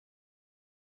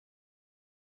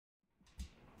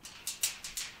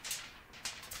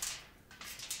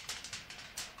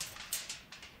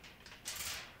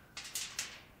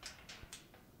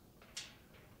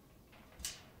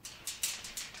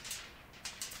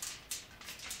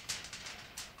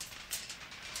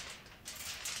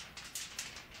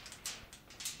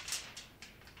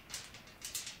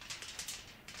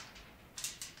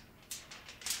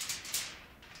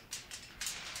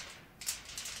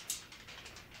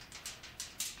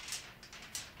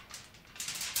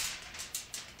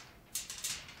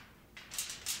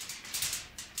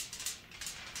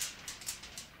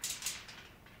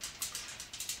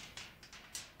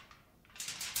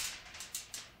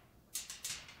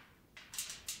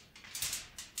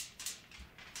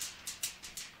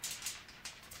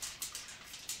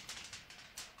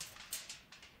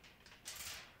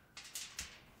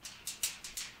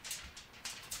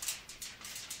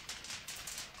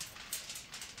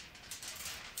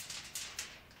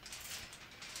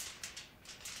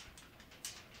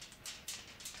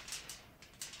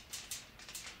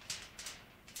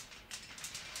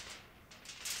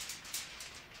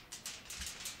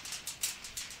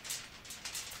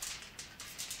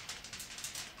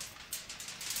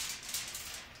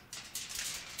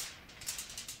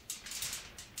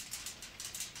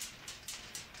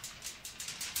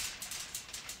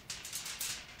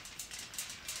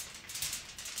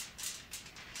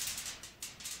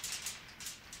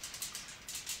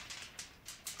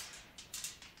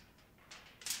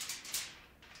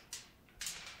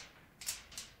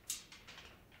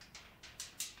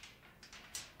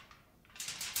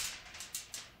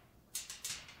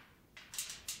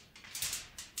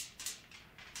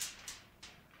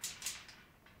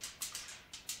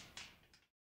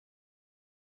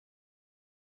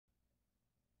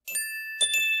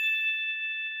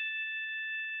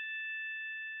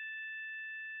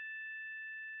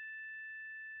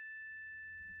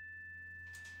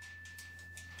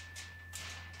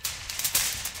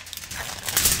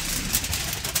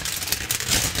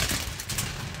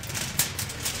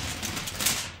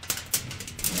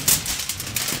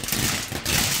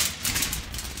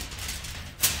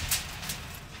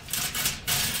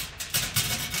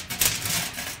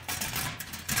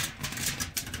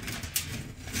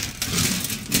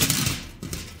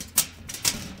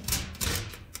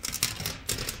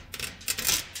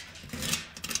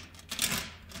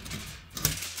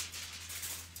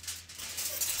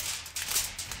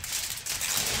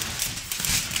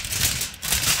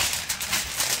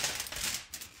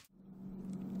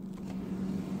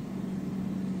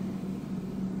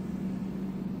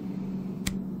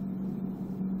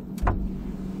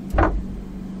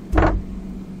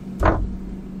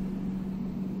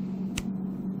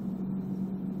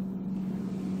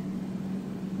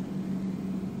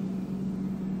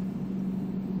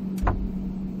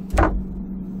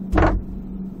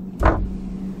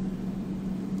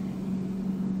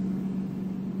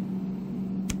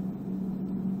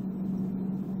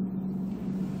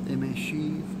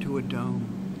a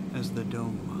dome as the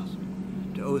dome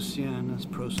must, to Oceanus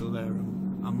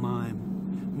Procellarum, a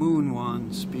mime. Moon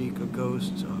wands speak a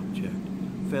ghost's object,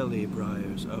 felly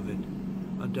briars of it.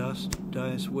 A dust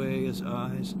dice way as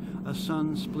eyes, a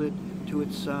sun split to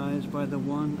its size by the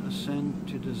one ascent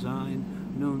to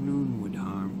design no noon would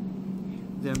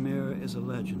harm. Their mirror is a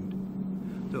legend.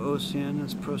 The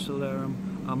Oceanus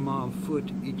Procellarum, a mauve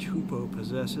foot each hoopoe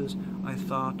possesses, I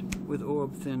thought, with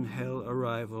orb-thin hell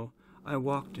arrival, I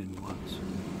walked in once.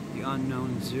 The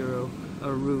unknown zero,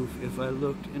 a roof if I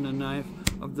looked in a knife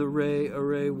of the ray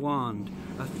array wand,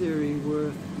 a theory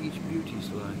worth each beauty's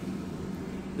life.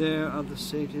 There are the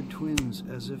sated twins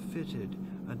as if fitted,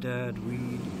 a dad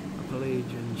weed, a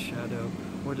Pelagian shadow,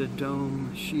 or the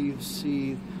dome sheaves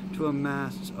seethe to a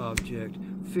mast's object,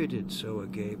 fitted so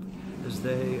agape, as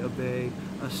they obey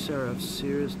a seraph's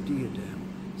seer's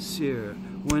diadem, seer,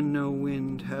 when no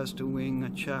wind has to wing a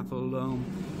chapel loam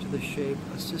to the shape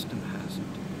a system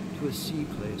hasn't, to a sea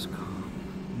place calm,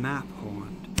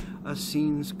 map-horned, a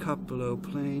scene's cup below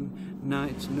plain,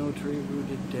 night's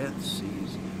notary-rooted death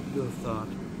sees, your thought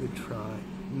would try,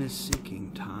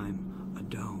 mis-seeking time, a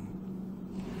dome.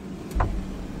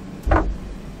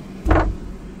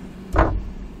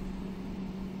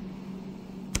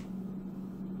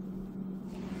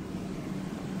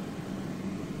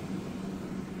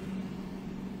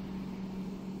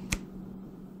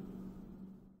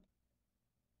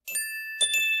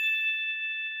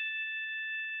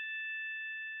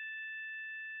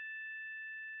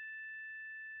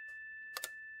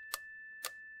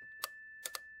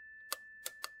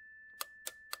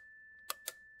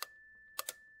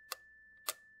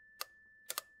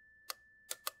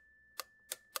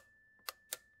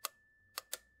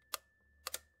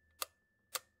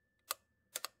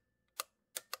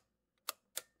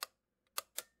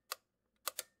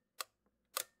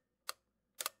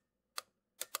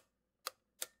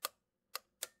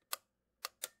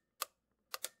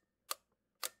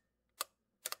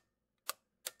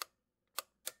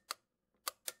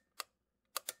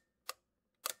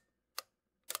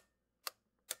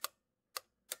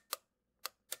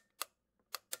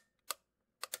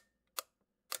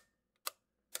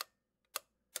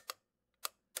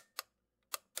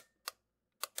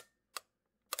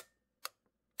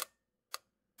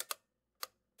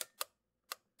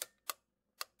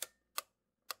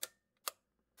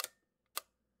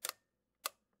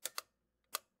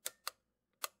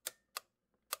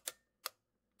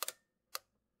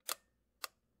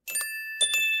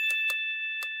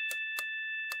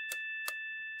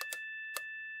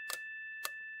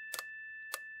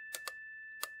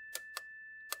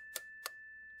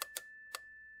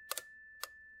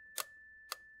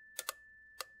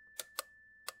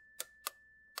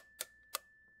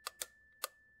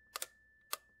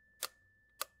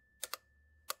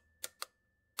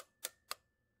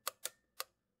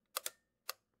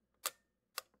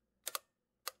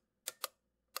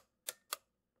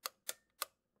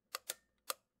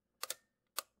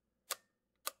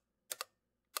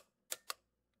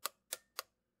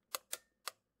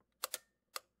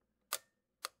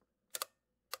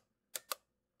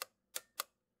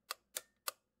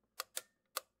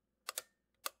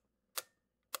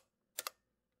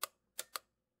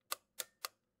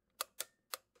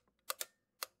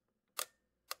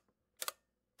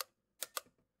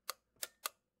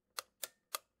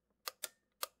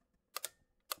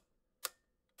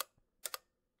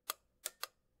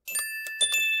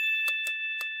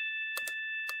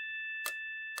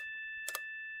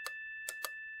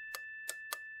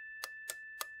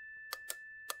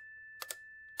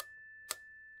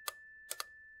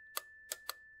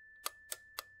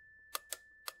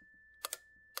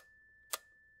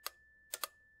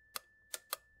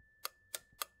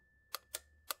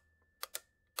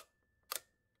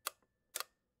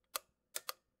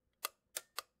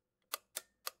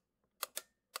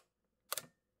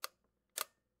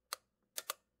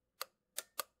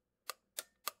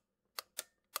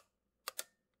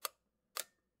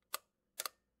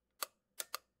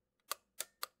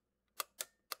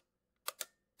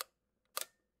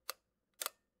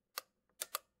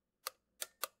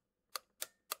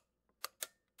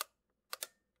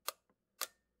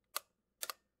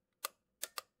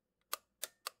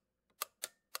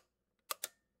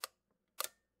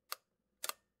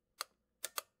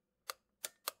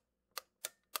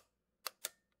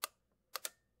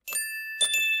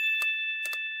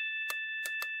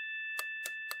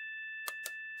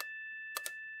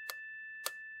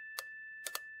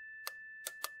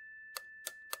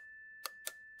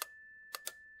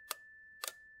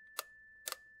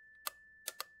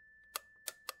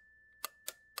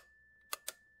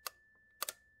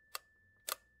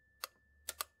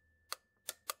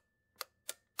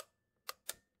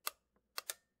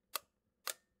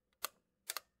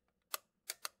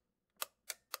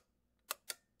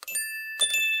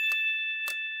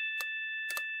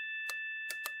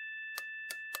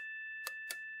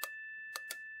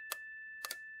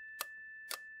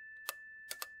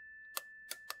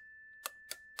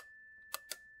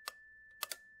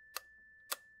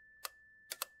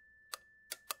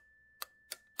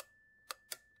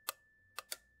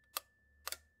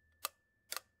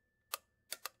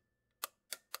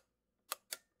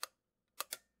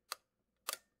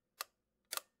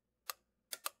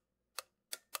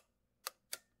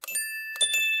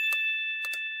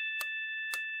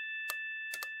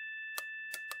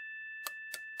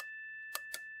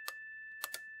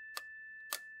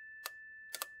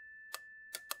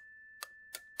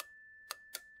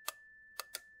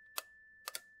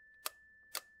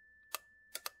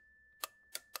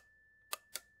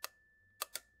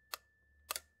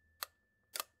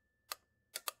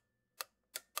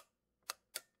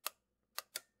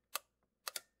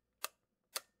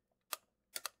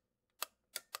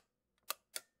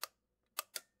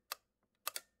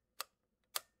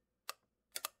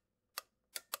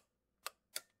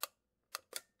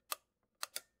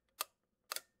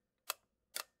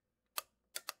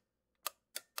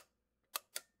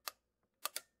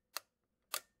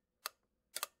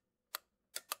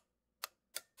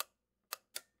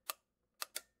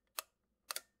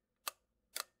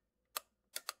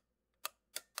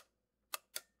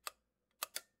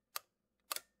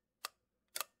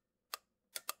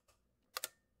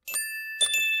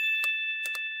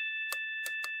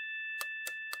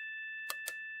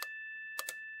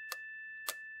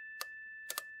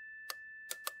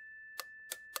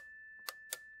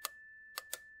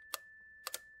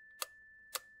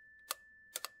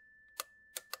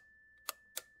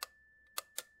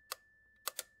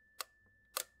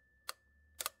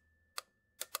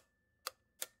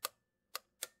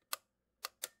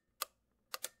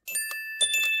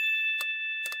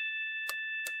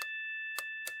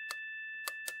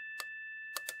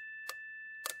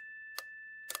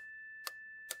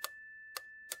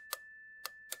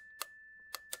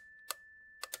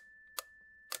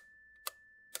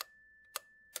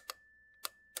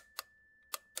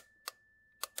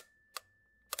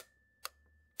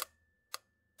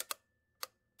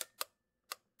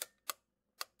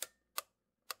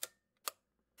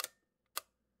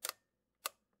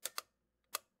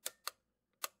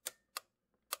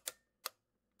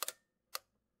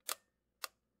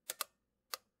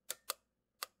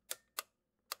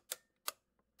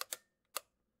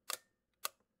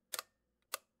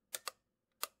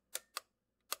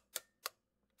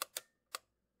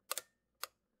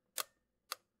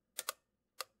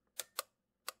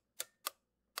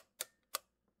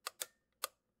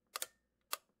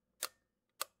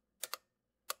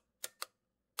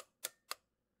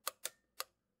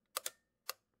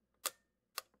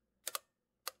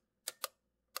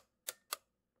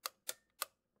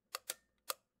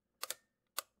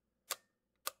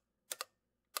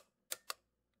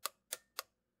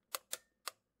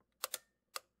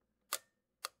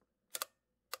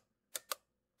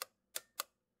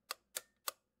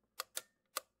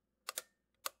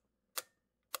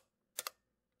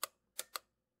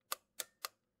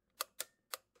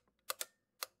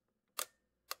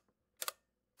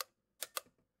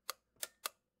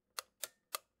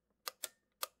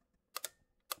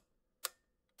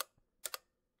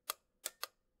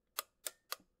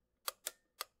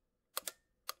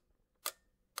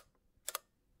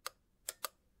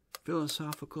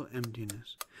 Philosophical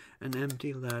emptiness, an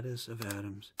empty lattice of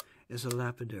atoms, is a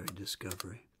lapidary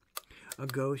discovery. A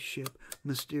ghost ship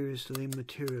mysteriously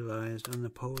materialized on the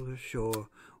polar shore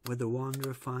where the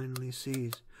wanderer finally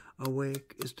sees a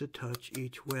wake is to touch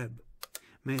each web.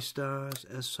 May stars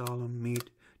as solemn meet,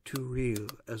 too real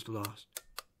as lost.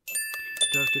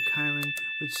 Dr. Chiron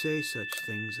would say such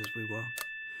things as we walked,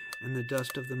 and the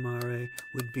dust of the mare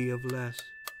would be of less,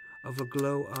 of a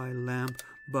glow-eye lamp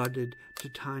budded to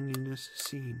tininess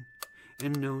seen.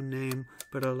 In no name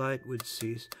but a light would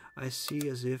cease. I see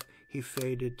as if he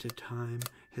faded to time,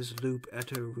 his loop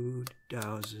at a rude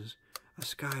douses, a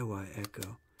skyway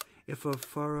echo. If a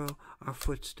furrow our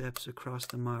footsteps across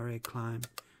the mare climb,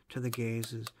 to the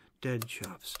gazes dead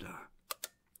shop star.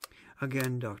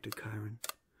 Again, Dr. Chiron.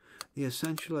 The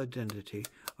essential identity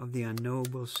of the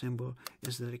unknowable symbol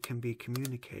is that it can be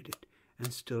communicated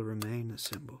and still remain a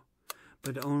symbol,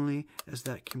 but only as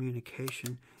that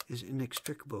communication is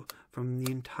inextricable from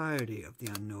the entirety of the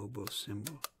unknowable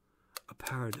symbol, a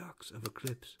paradox of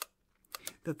eclipse.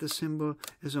 That the symbol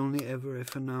is only ever a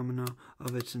phenomenon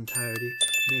of its entirety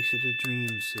makes it a dream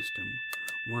system,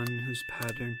 one whose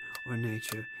pattern or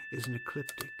nature is an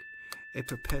ecliptic, a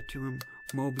perpetuum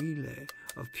mobile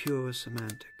of pure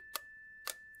semantic.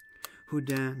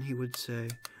 Houdin, he would say,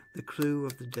 the clue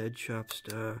of the dead shop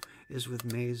star is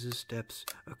with mazes steps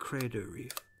a crater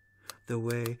reef, the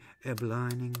way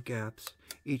eblining gaps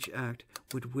each act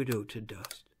would widow to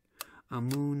dust. A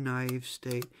moon naive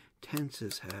state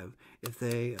tenses have if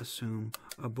they assume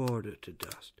a border to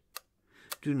dust.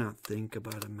 Do not think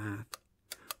about a math.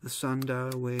 The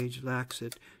sundial wage lacks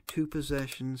it, 2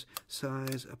 possessions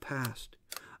size a past,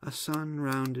 a sun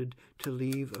rounded to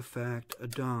leave a fact a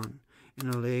dawn, in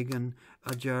a lagan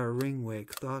a jar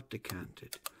ringwake thought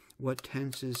decanted, what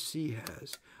tenses sea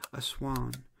has, a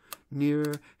swan,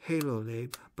 nearer halo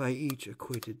labe by each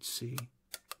acquitted sea.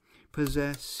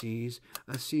 Possess seas,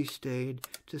 a sea stayed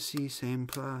to sea same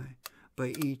ply,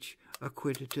 by each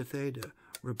acquitted to theta,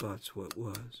 rebuts what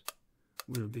was,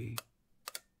 will be.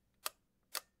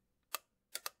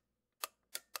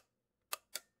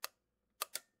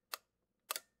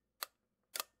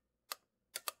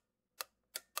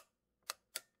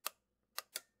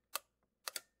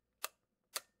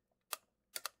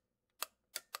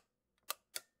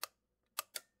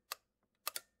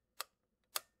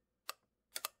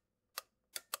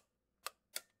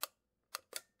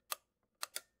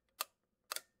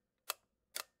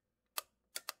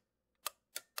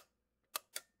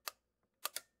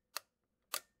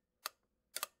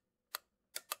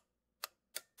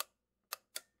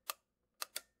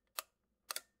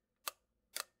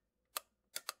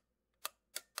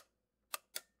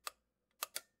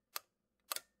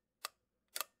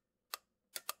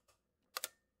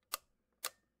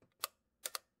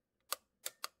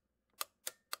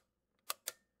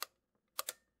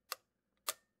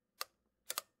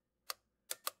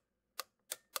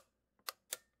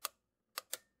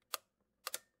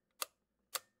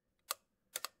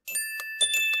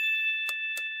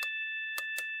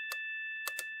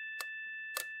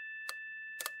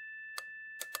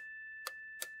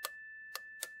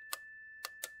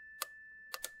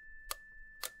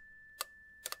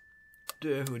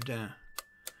 De Houdin.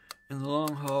 In the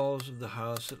long halls of the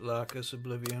house at Lacus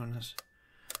Oblivionis,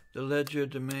 the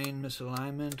legerdemain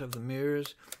misalignment of the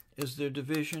mirrors is their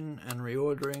division and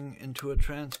reordering into a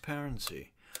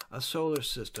transparency, a solar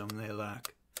system they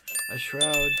lack. A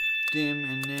shroud dim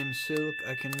and named silk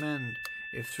I can mend,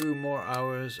 if through more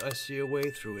hours I see a way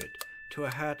through it, to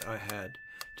a hat I had,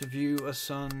 to view a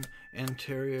sun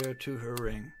anterior to her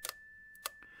ring.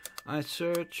 I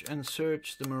search and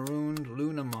search the marooned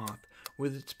luna moth,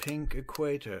 with its pink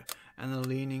equator and the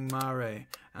leaning mare,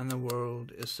 and the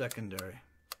world is secondary.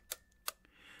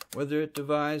 Whether it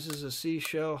devises a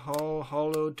seashell hull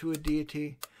hollowed to a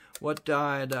deity, what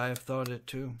dyad I have thought it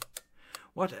to,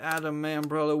 what atom may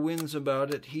umbrella winds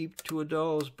about it heaped to a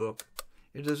doll's book.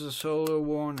 It is a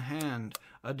solar-worn hand,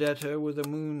 a debtor with a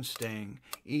moon stain,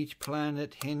 each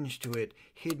planet hinged to it,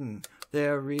 hidden,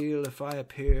 there real if I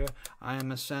appear, I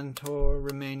am a centaur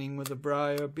remaining with a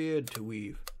briar beard to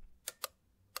weave.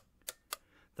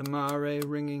 The mare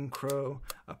ringing crow,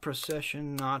 a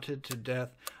procession knotted to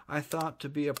death, I thought to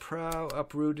be a prow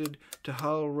uprooted to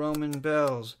hull Roman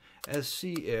bells, as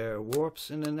sea air warps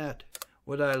in a net.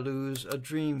 What I lose a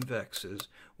dream vexes,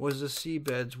 was the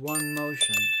seabed's one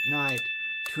motion, night,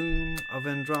 tomb of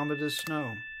Andromeda's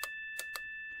snow.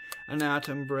 An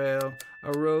atom braille,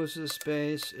 a rose's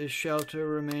space is shelter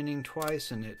remaining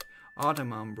twice in it,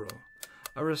 autumn umbral.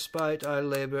 A respite I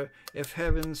labour, if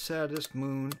heaven's saddest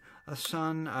moon, a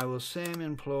son I will same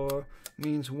implore,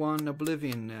 means one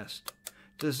oblivion nest.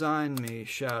 Design me,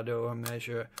 shadow or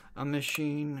measure, a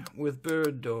machine with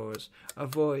bird doors, a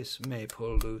voice may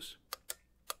pull loose.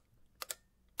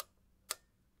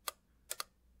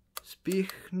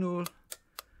 Spichnul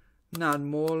nad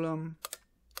molom,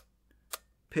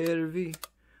 pervi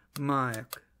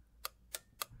majak.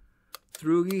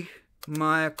 Drugih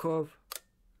majakov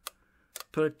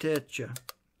preteča.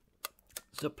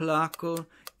 Zaplakal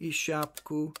I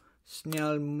šapku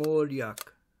sнял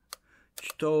моряк,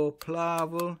 что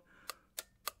плавал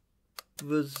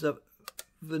в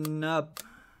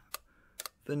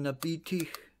набитых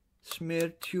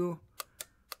смертью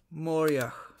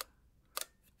морях,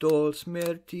 вдоль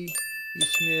смерти и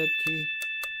смерти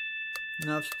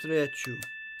навстречу.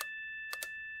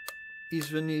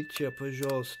 Извините,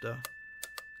 пожалуйста,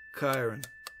 Кайрон.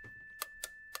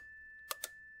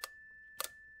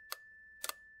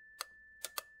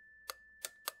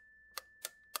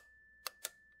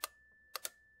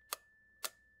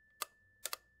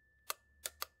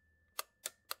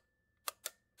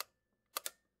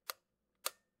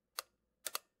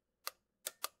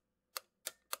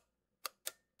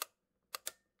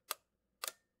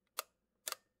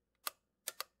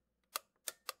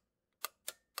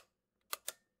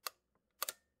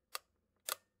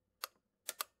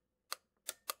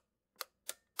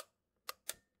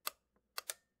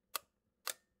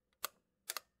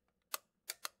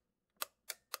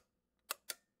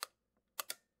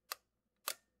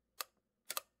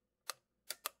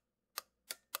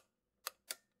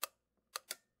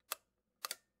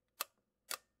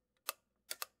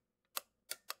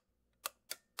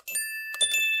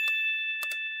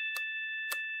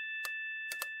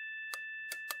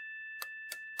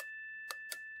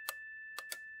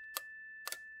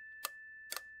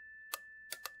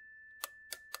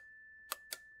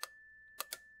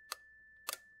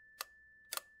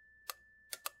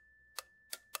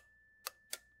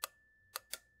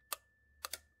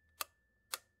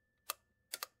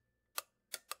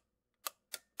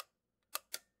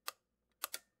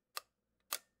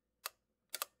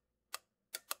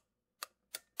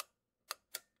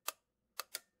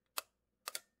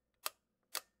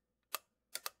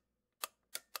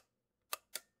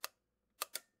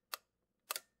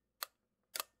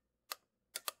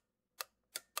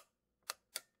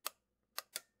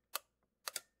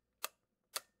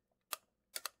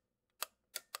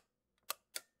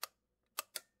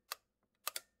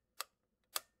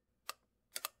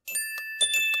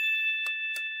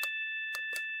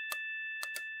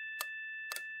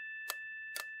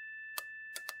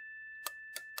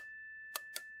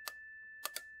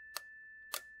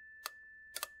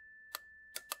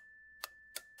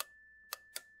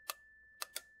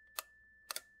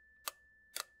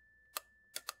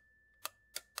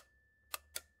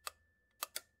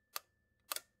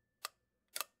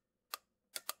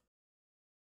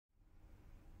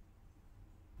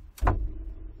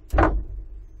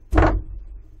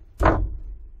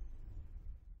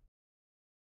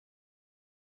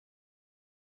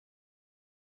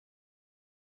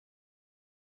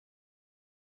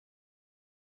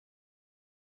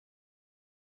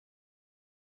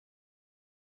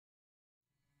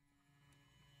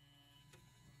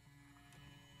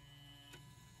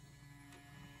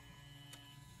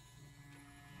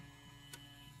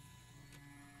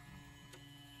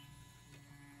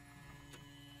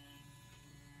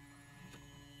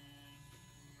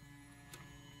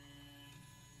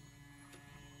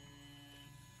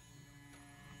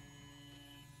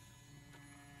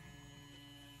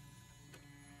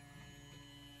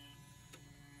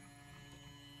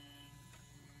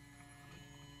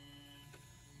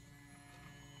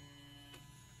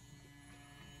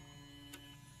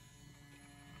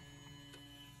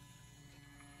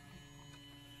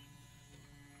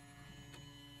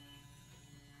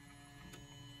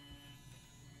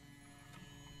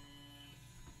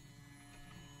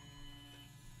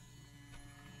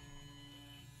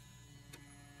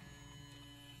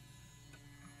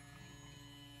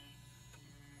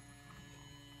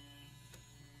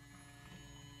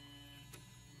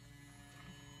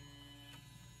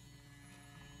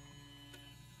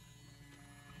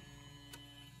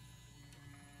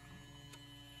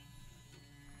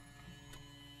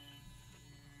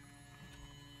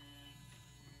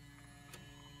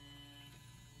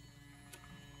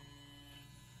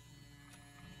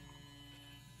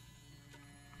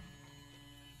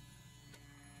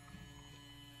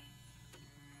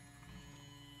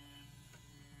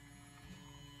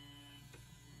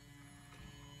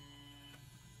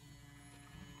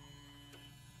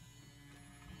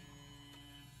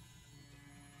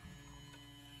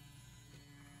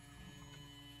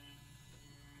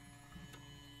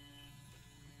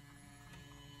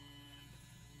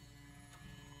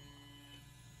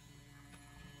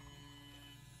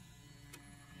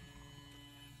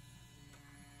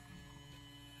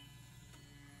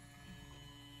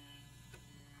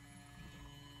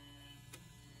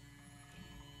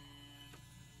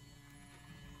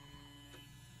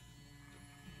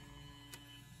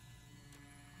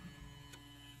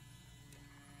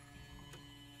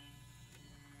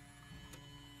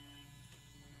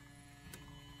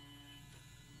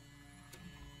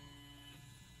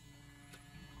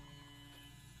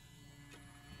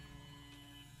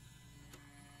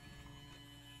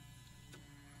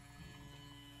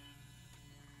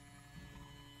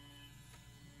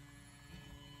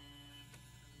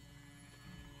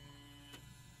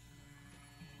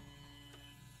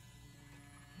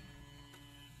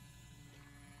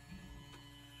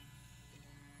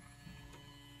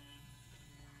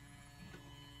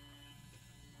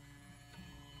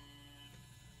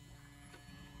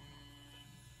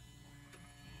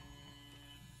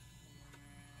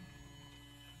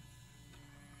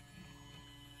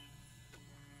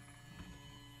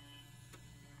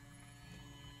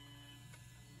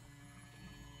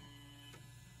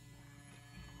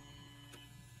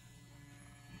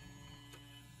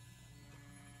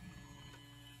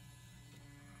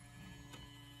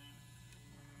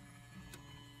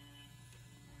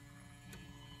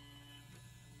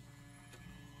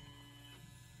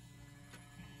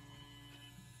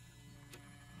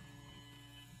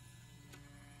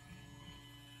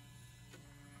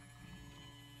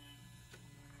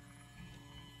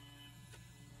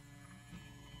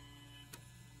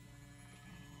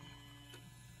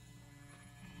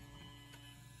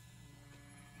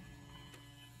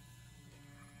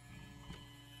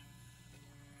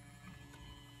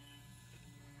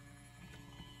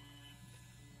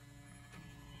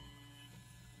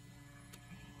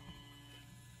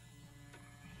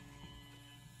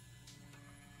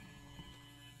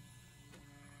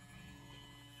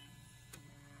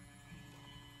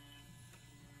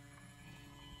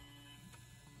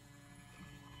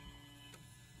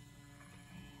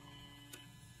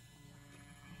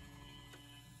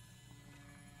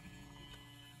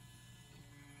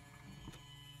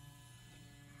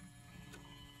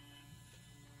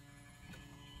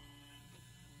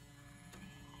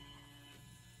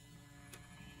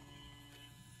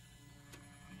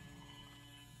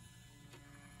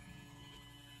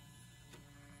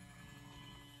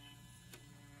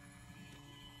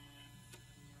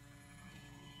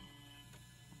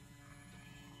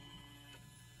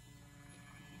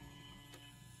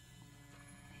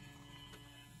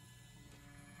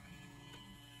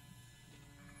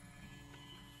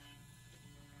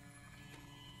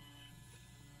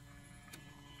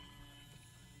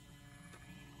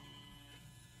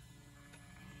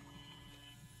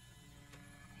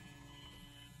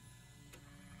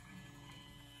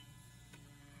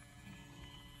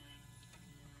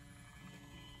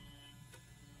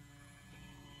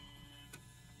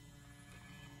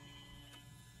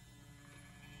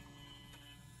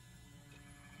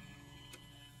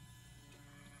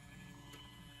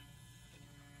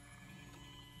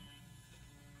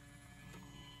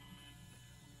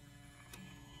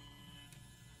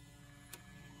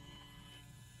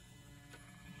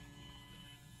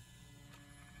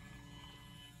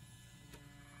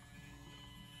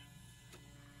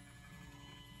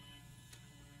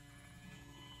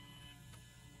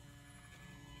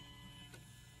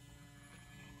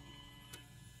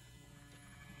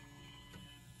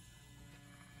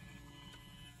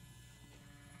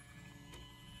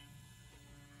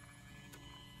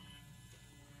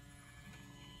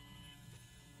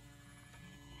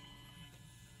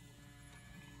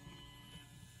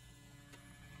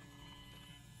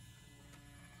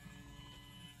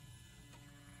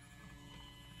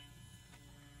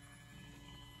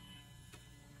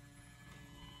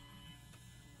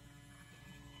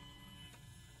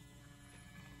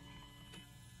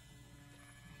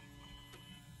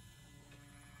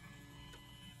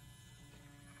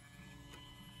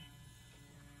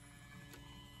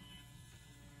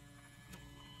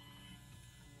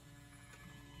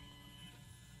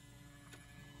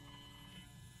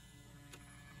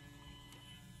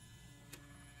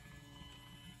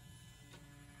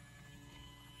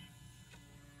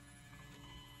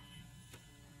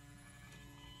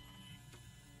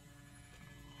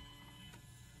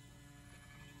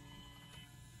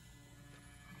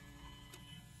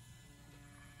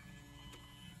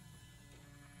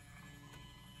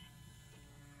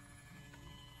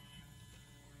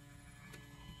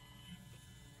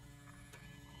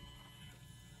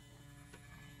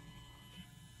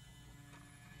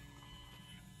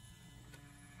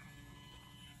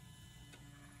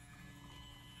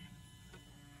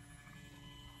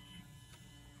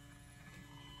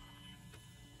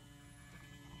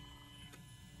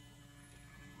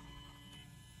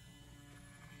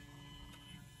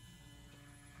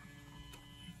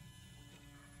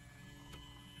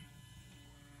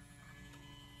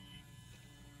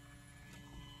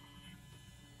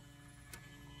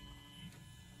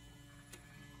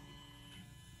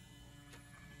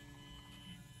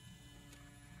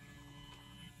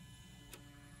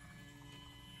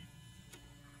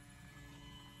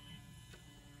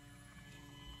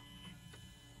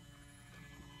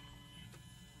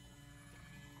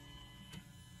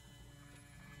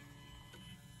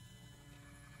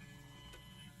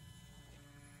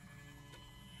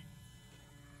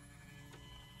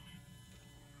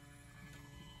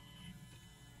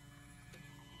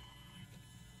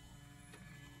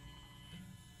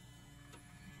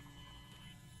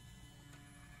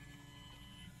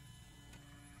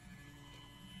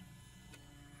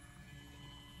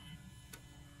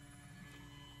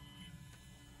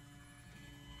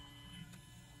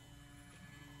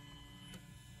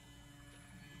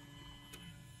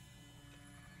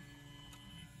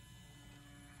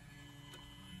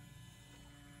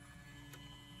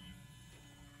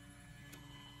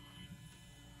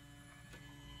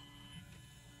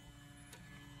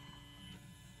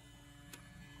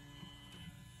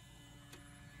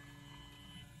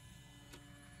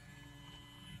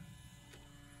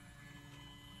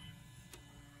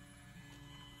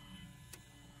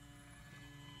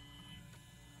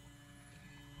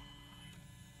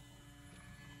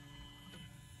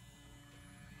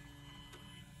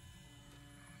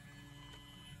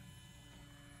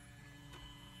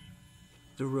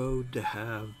 The road to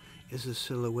have is a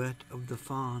silhouette of the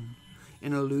fawn.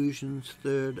 In illusion's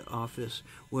third office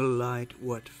will light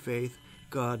what faith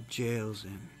God jails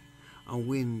in. A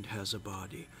wind has a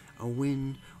body. A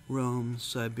wind roams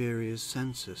Siberia's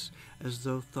census as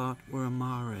though thought were a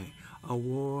mare, a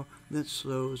war that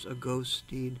slows a ghost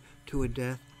steed to a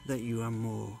death that you are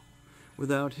more.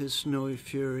 Without his snowy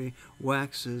fury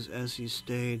waxes as he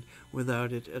stayed,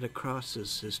 without it at a crosses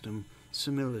system,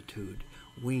 similitude,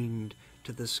 weaned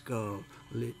to the skull,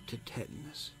 lit to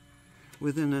tetanus.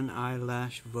 Within an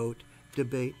eyelash vote,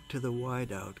 debate to the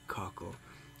wide-out cockle.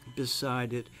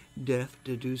 Beside it, death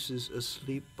deduces a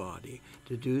sleep body,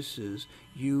 deduces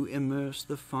you immerse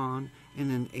the fawn in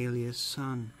an alias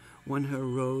sun, when her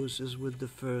rose is with the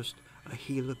first, a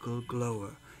helical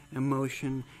glower,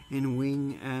 emotion in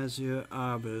wing azure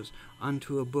arbors,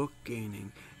 unto a book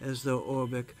gaining, as though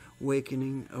orbic,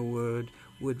 wakening a word,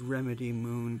 would remedy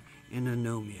moon in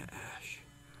anomia ash.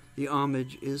 The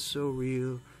homage is so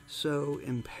real, so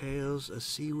impales a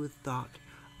sea with thought,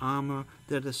 armor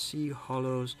that a sea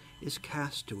hollows is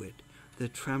cast to it, the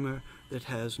tremor that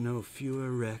has no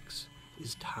fewer wrecks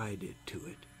is tided to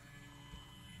it.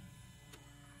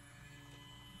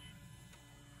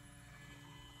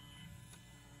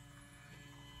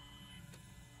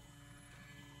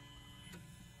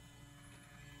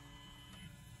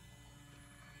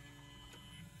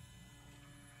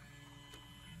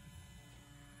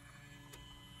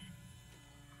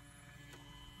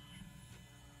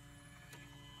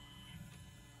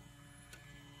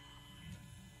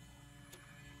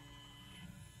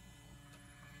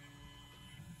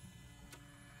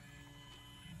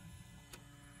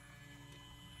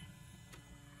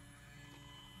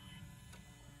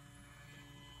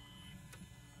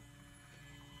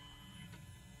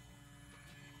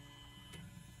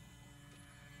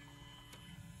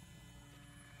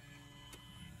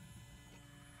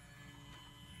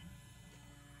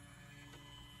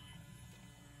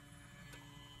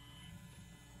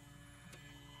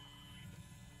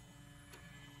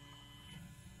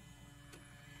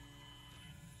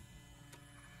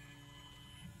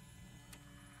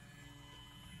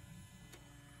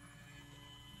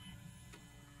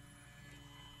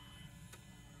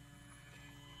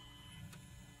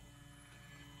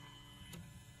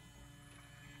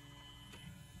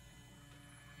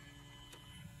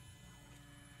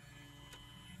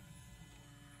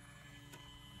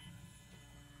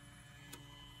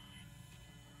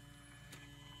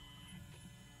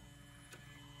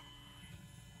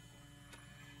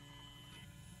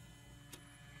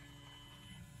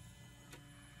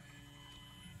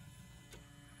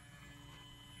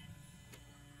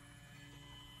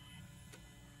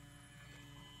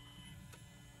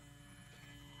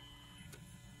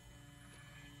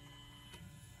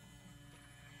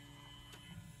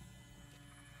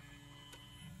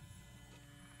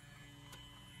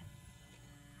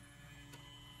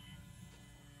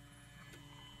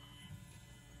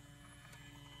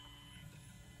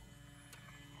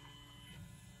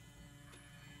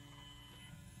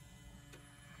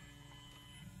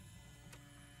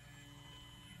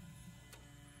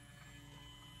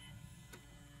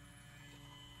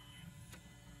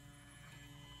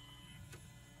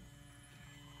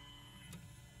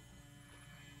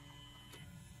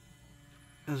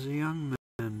 As a young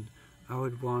man, I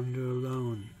would wander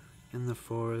alone in the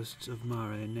forests of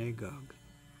Mare Nagog.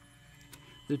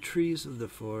 The trees of the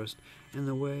forest and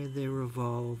the way they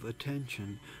revolve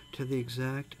attention to the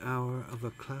exact hour of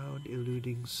a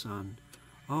cloud-eluding sun,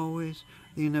 always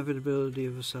the inevitability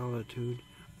of a solitude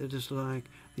that is like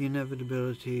the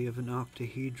inevitability of an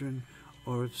octahedron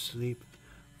or of sleep,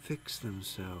 fix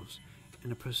themselves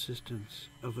in a persistence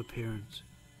of appearance.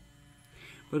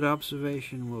 But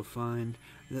observation will find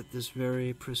that this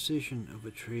very precision of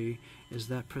a tree is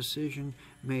that precision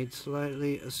made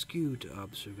slightly askew to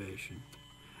observation,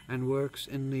 and works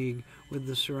in league with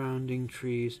the surrounding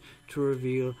trees to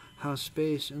reveal how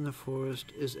space in the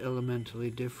forest is elementally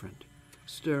different,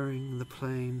 stirring the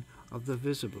plane of the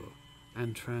visible,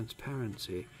 and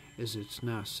transparency is its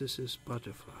Narcissus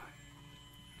butterfly.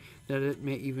 That it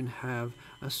may even have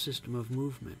a system of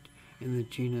movement in the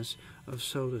genus of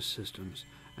solar systems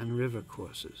and river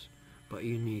courses, but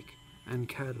unique and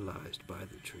catalyzed by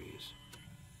the trees.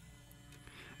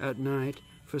 At night,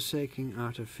 forsaking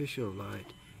artificial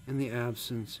light in the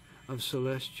absence of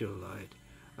celestial light,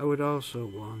 I would also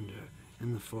wander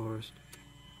in the forest.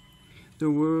 The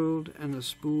world and a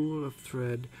spool of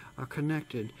thread are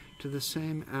connected to the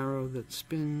same arrow that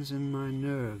spins in my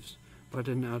nerves, but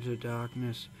in utter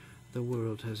darkness the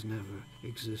world has never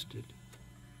existed.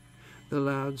 The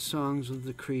loud songs of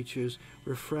the creatures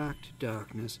refract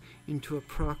darkness into a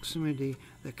proximity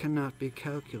that cannot be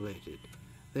calculated.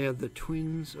 They are the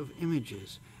twins of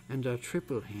images and are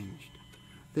triple-hinged.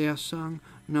 They are sung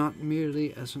not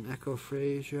merely as an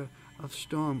echophrasure of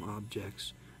storm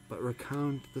objects, but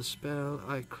recount the spell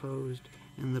I closed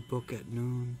in the book at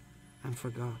noon and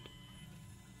forgot.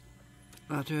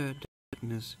 Utter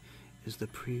darkness is the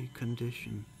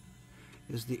precondition,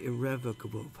 is the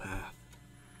irrevocable path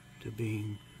to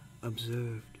being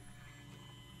observed.